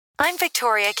I'm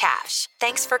Victoria Cash.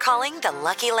 Thanks for calling the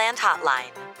Lucky Land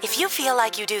Hotline. If you feel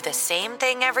like you do the same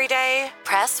thing every day,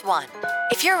 press 1.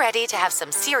 If you're ready to have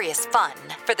some serious fun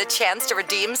for the chance to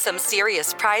redeem some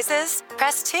serious prizes,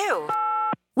 press 2.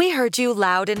 We heard you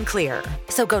loud and clear.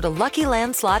 So go to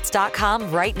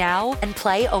LuckyLandSlots.com right now and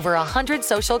play over 100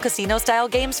 social casino-style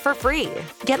games for free.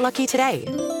 Get lucky today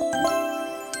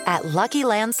at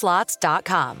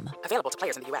LuckyLandSlots.com. Available to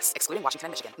players in the U.S., excluding Washington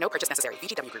and Michigan. No purchase necessary.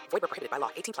 VGW Group. Void where prohibited by law.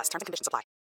 18+. Terms and conditions apply.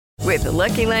 With the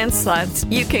Lucky Land Slots,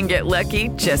 you can get lucky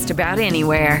just about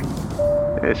anywhere.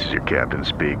 This is your captain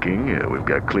speaking. We've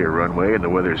got clear runway and the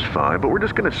weather's fine, but we're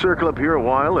just going to circle up here a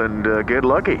while and get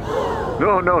lucky.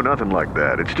 No, nothing like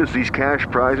that. It's just these cash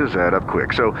prizes add up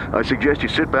quick. So I suggest you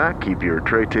sit back, keep your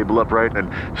tray table upright,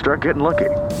 and start getting lucky.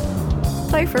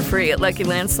 Play for free at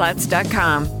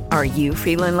LuckyLandSlots.com. Are you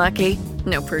feeling lucky?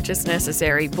 No purchase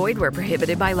necessary. Void where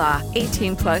prohibited by law.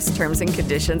 18+ terms and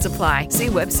conditions apply. See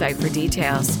website for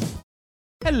details.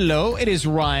 Hello, it is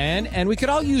Ryan, and we could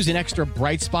all use an extra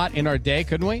bright spot in our day,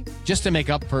 couldn't we? Just to make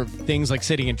up for things like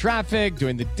sitting in traffic,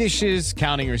 doing the dishes,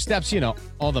 counting your steps,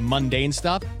 all the mundane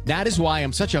stuff. That is why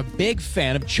I'm such a big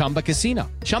fan of Chumba Casino.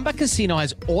 Chumba Casino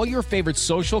has all your favorite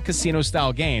social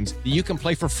casino-style games that you can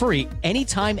play for free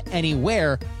anytime,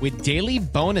 anywhere with daily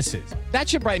bonuses. That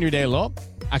should brighten your day a little.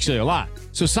 Actually, a lot.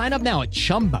 So sign up now at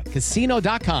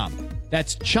ChumbaCasino.com.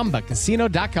 That's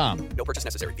ChumbaCasino.com. No purchase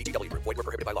necessary. VGW Group. Void where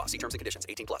prohibited by law. See terms and conditions.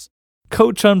 18+.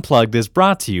 Coach Unplugged is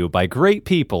brought to you by great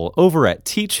people over at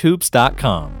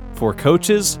TeachHoops.com. For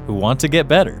coaches who want to get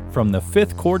better. From the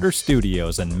Fifth Quarter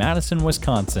Studios in Madison,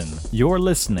 Wisconsin, you're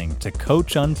listening to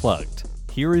Coach Unplugged.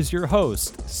 Here is your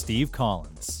host, Steve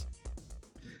Collins.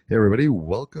 Hey everybody,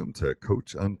 welcome to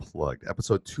Coach Unplugged,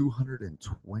 episode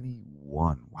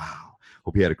 221. Wow.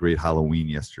 Hope you had a great Halloween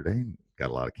yesterday. Got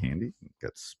a lot of candy,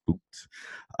 got spooked.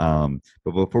 But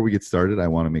before we get started, I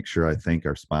want to make sure I thank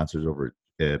our sponsors over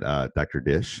at Dr.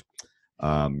 Dish.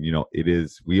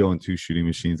 We own 2 shooting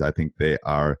machines. I think they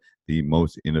are the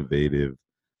most innovative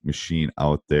machine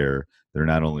out there. They're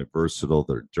not only versatile,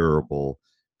 they're durable.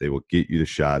 They will get you the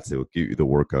shots. They will get you the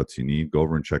workouts you need. Go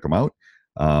over and check them out.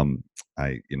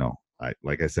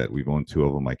 Like I said, we've owned 2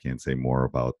 of them. I can't say more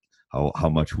about how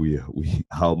much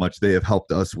how much they have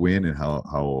helped us win and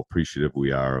how appreciative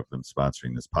we are of them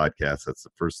sponsoring this podcast. That's the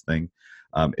first thing.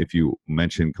 If you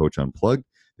mention Coach Unplugged,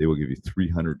 they will give you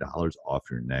 $300 off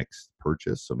your next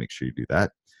purchase. So make sure you do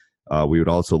that. We would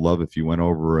also love if you went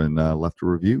over and left a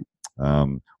review.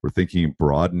 We're thinking of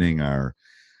broadening our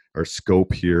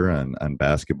scope here on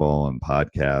basketball and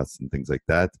podcasts and things like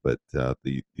that. But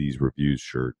these reviews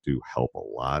sure do help a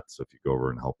lot. So if you go over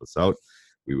and help us out,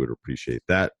 we would appreciate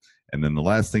that. And then the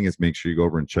last thing is make sure you go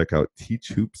over and check out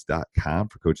teachhoops.com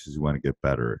for coaches who want to get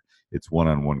better. It's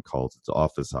one-on-one calls, it's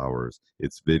office hours,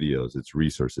 it's videos, it's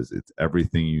resources, it's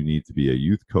everything you need to be a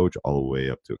youth coach all the way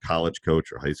up to a college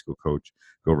coach or high school coach.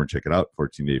 Go over and check it out.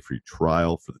 14-day free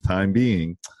trial for the time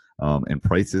being. And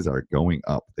prices are going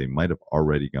up. They might have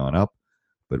already gone up.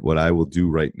 But what I will do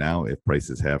right now, if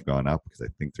prices have gone up, because I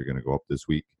think they're going to go up this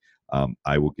week,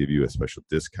 I will give you a special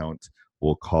discount.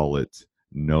 We'll call it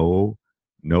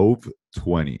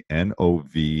NOV20,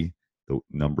 N-O-V, the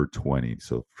number 20.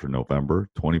 So for November,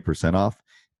 20% off,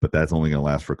 but that's only going to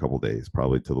last for a couple days,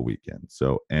 probably till the weekend.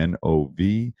 So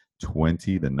NOV20,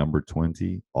 the number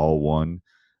 20, all one,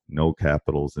 no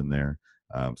capitals in there.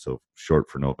 So short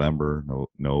for November,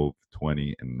 NOV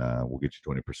 20, and we'll get you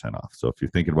 20% off. So if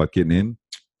you're thinking about getting in,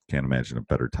 can't imagine a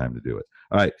better time to do it.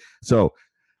 All right. So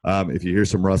if you hear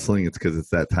some rustling, it's because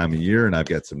it's that time of year, and I've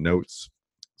got some notes.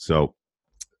 So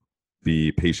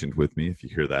be patient with me if you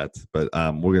hear that. But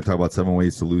we're going to talk about 7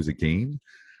 ways to lose a game,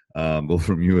 both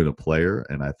from you and a player.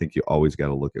 And I think you always got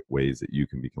to look at ways that you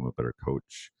can become a better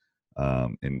coach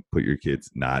and put your kids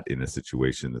not in a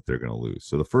situation that they're going to lose.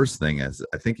 So the first thing is,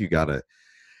 I think you got to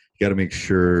make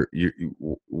sure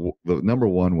the number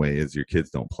one way is your kids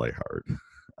don't play hard.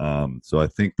 So I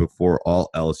think before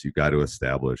all else, you got to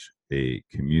establish a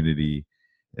community,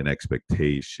 an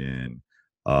expectation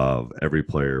of every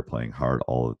player playing hard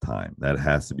all the time. That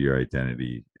has to be your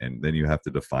identity. And then you have to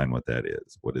define what that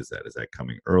is. What is that? Is that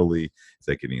coming early? Is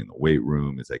that getting in the weight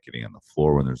room? Is that getting on the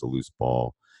floor when there's a loose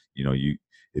ball?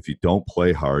 If you don't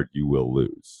play hard, you will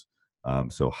lose.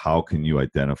 So how can you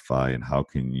identify and how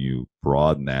can you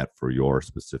broaden that for your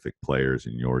specific players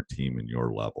and your team and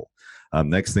your level?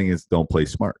 Next thing is don't play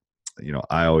smart.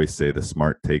 I always say the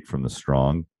smart take from the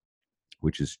strong,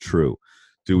 which is true.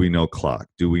 Do we know clock?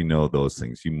 Do we know those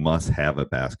things? You must have a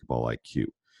basketball IQ.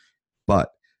 But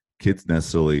kids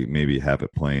necessarily maybe have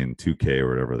it playing 2K or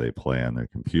whatever they play on their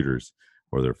computers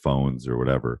or their phones or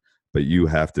whatever. But you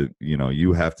have to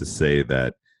say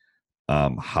that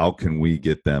How can we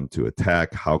get them to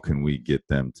attack? How can we get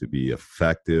them to be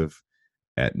effective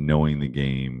at knowing the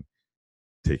game,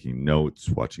 taking notes,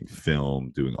 watching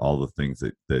film, doing all the things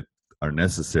that are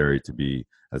necessary to be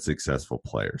a successful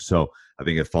player? So I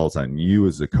think it falls on you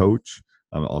as a coach.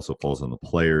 It also falls on the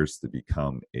players to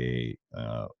become a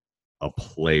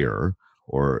player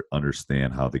or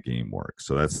understand how the game works.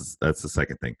 So that's the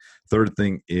second thing. Third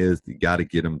thing is you got to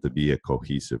get them to be a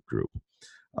cohesive group.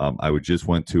 I just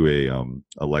went to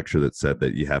a lecture that said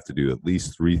that you have to do at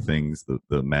least 3 things.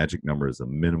 The magic number is a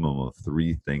minimum of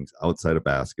 3 things outside of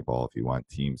basketball if you want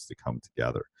teams to come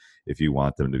together, if you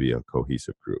want them to be a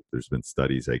cohesive group. There's been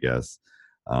studies, I guess,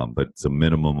 but it's a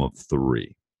minimum of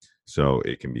 3. So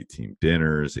it can be team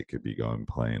dinners, it could be going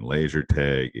playing laser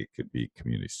tag, it could be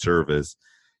community service.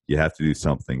 You have to do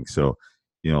something. So,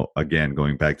 again,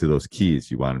 going back to those keys,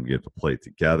 you want them to get to play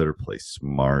together, play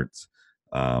smart,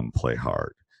 play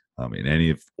hard. In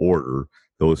any order,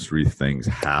 those 3 things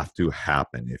have to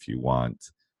happen if you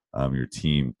want your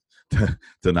team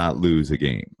to not lose a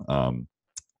game.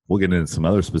 We'll get into some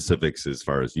other specifics as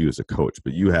far as you as a coach,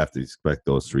 but you have to expect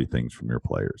those 3 things from your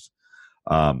players.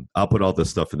 I'll put all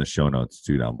this stuff in the show notes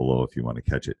too down below if you want to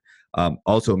catch it.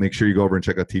 Also, make sure you go over and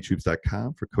check out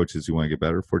teachhoops.com for coaches who want to get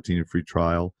better. 14-day free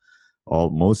trial.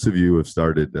 Most of you have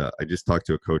started. I just talked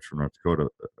to a coach from North Dakota,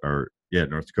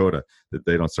 that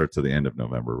they don't start till the end of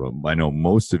November. But I know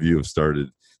most of you have started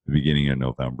the beginning of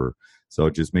November. So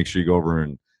just make sure you go over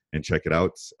and check it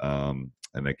out.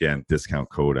 And again, discount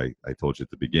code I told you at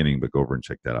the beginning, but go over and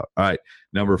check that out. All right,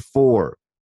 number 4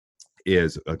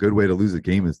 is a good way to lose a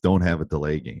game is don't have a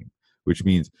delay game, which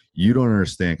means you don't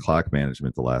understand clock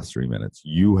management the last 3 minutes.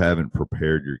 You haven't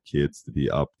prepared your kids to be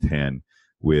up 10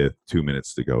 with 2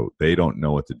 minutes to go. They don't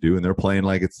know what to do, and they're playing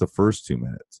like it's the first 2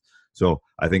 minutes. So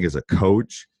I think as a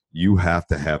coach, you have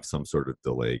to have some sort of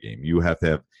delay game. You have to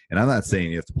have, and I'm not saying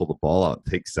you have to pull the ball out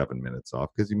and take 7 minutes off,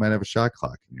 because you might have a shot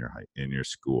clock in your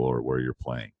school or where you're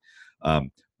playing.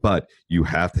 But you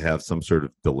have to have some sort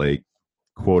of delay,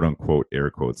 quote unquote, air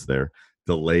quotes there,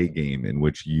 delay game in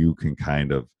which you can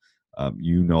kind of,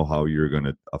 how you're going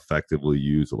to effectively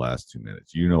use the last 2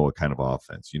 minutes. What kind of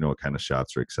offense, what kind of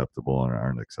shots are acceptable and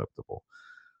aren't acceptable.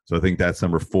 So I think that's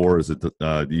number 4 is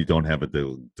you don't have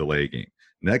a delay game.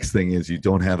 Next thing is you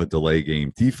don't have a delay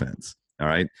game defense. All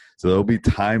right. So there'll be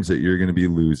times that you're going to be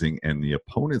losing and the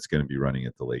opponent's going to be running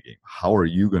a delay game. How are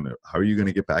you going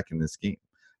to get back in this game?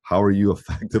 How are you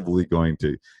effectively going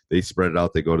to, they spread it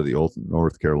out, they go to the old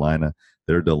North Carolina,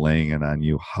 they're delaying it on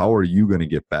you. How are you going to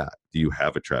get back? Do you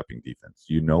have a trapping defense?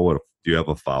 Do you have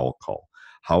a foul call?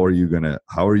 How are you going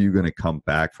to come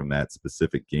back from that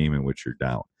specific game in which you're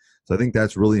down? So I think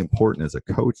that's really important as a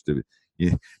coach to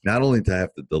not only to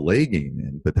have the delay game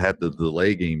in, but to have the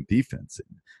delay game defense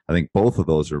in. I think both of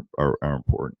those are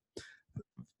important.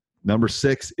 Number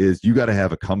 6 is you got to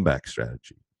have a comeback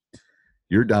strategy.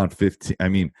 You're down 15. I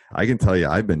mean, I can tell you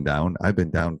I've been down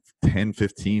 10,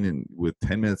 15, and with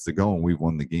 10 minutes to go, and we've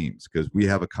won the games because we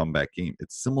have a comeback game.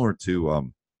 It's similar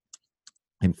to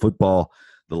in football,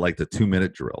 the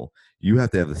 2-minute drill. You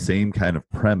have to have the same kind of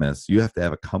premise. You have to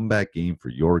have a comeback game for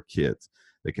your kids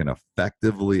that can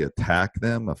effectively attack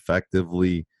them,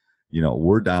 effectively,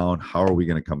 we're down. How are we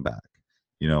going to come back?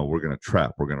 We're going to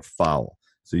trap. We're going to foul.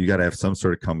 So you got to have some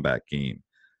sort of comeback game.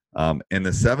 And the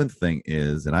 7th thing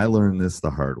is, and I learned this the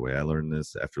hard way. I learned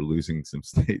this after losing some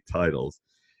state titles.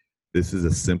 This is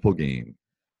a simple game.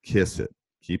 Kiss it.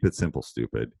 Keep it simple,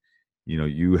 stupid.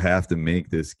 You have to make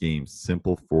this game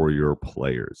simple for your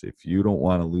players. If you don't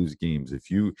want to lose games,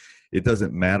 it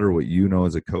doesn't matter what you know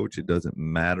as a coach. It doesn't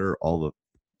matter all the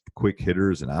quick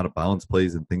hitters and out of bounds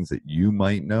plays and things that you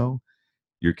might know.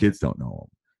 Your kids don't know them.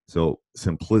 So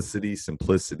simplicity. It's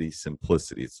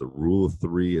the rule of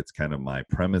 3. It's kind of my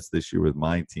premise this year with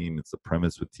my team. It's the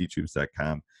premise with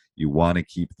teachhoops.com. You want to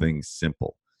keep things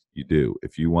simple. You do.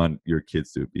 If you want your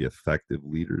kids to be effective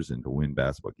leaders and to win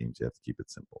basketball games, you have to keep it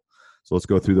simple. So let's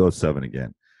go through those 7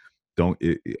 again.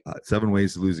 7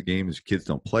 ways to lose a game is your kids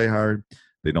don't play hard.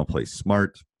 They don't play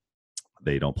smart.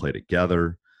 They don't play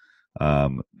together.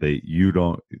 They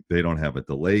don't have a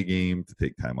delay game to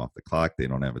take time off the clock. They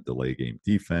don't have a delay game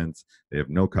defense. They have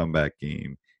no comeback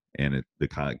game, and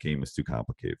the game is too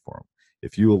complicated for them.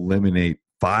 If you eliminate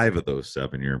 5 of those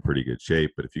 7, you're in pretty good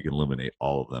shape. But if you can eliminate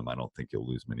all of them, I don't think you'll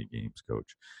lose many games,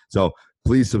 Coach. So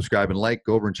please subscribe and like.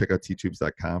 Go over and check out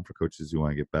teachhoops.com for coaches who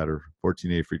want to get better.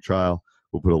 14-day free trial.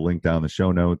 We'll put a link down in the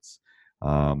show notes.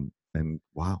 And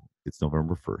wow, it's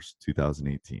November 1st,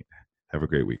 2018. Have a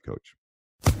great week, Coach.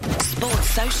 Sports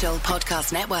Social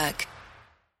Podcast Network.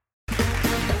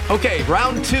 Okay,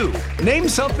 round 2. Name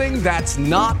something that's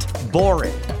not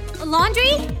boring.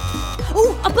 Laundry?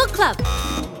 Ooh, a book club.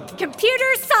 Computer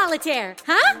solitaire,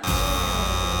 huh?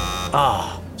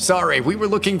 Ah, oh, sorry, we were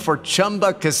looking for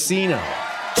Chumba Casino.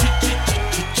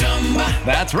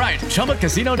 That's right,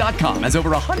 ChumbaCasino.com has over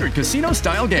 100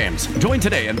 casino-style games. Join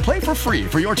today and play for free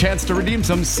for your chance to redeem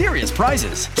some serious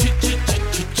prizes.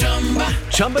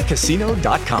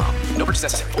 ChumbaCasino.com. No purchase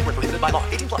necessary. Void where prohibited by law.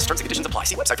 18+ terms and conditions apply.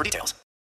 See website for details.